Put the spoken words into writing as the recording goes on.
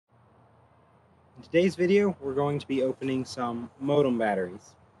In today's video, we're going to be opening some modem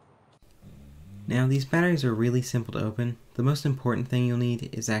batteries. Now, these batteries are really simple to open. The most important thing you'll need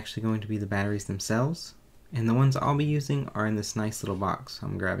is actually going to be the batteries themselves, and the ones I'll be using are in this nice little box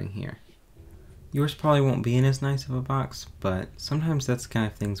I'm grabbing here. Yours probably won't be in as nice of a box, but sometimes that's the kind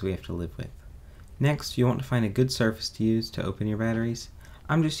of things we have to live with. Next, you'll want to find a good surface to use to open your batteries.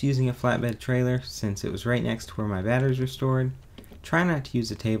 I'm just using a flatbed trailer since it was right next to where my batteries were stored. Try not to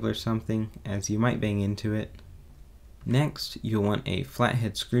use a table or something, as you might bang into it. Next, you'll want a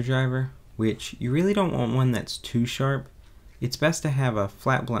flathead screwdriver, which you really don't want one that's too sharp. It's best to have a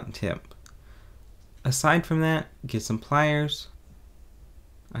flat blunt tip. Aside from that, get some pliers,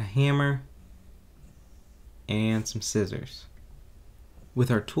 a hammer, and some scissors.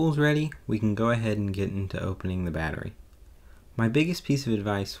 With our tools ready, we can go ahead and get into opening the battery. My biggest piece of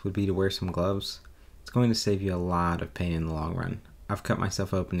advice would be to wear some gloves. It's going to save you a lot of pain in the long run. I've cut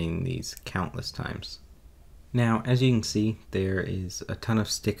myself opening these countless times. Now, as you can see, there is a ton of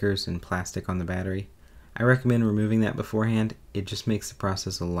stickers and plastic on the battery. I recommend removing that beforehand. It just makes the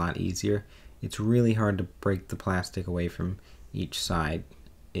process a lot easier. It's really hard to break the plastic away from each side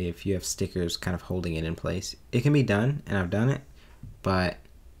if you have stickers kind of holding it in place. It can be done, and I've done it, but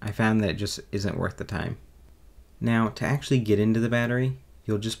I found that it just isn't worth the time. Now, to actually get into the battery,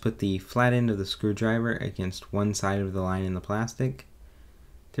 you'll just put the flat end of the screwdriver against one side of the line in the plastic.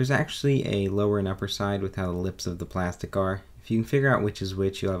 There's actually a lower and upper side with how the lips of the plastic are. If you can figure out which is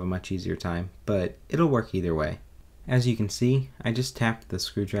which, you'll have a much easier time, but it'll work either way. As you can see, I just tapped the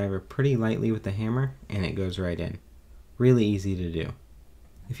screwdriver pretty lightly with the hammer and it goes right in. Really easy to do.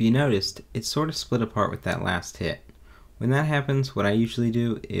 If you noticed, it's sort of split apart with that last hit. When that happens, what I usually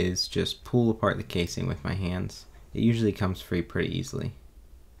do is just pull apart the casing with my hands. It usually comes free pretty easily.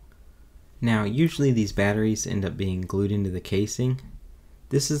 Now, usually these batteries end up being glued into the casing.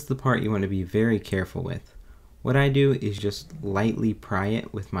 This is the part you want to be very careful with. What I do is just lightly pry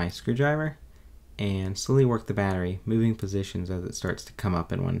it with my screwdriver and slowly work the battery, moving positions as it starts to come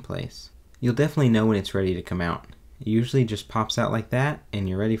up in one place. You'll definitely know when it's ready to come out. It usually just pops out like that and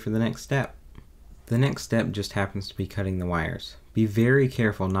you're ready for the next step. The next step just happens to be cutting the wires. Be very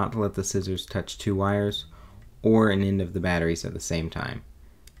careful not to let the scissors touch two wires or an end of the batteries at the same time.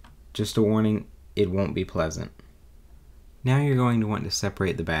 Just a warning, it won't be pleasant. Now you're going to want to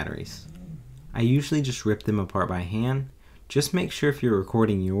separate the batteries. I usually just rip them apart by hand. Just make sure if you're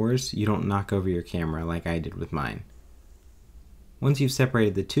recording yours, you don't knock over your camera like I did with mine. Once you've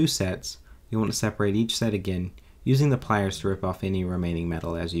separated the two sets, you'll want to separate each set again, using the pliers to rip off any remaining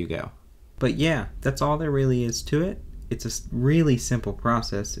metal as you go. But yeah, that's all there really is to it. It's a really simple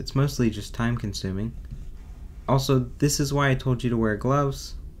process. It's mostly just time consuming. Also, this is why I told you to wear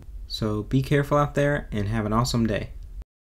gloves. So be careful out there and have an awesome day.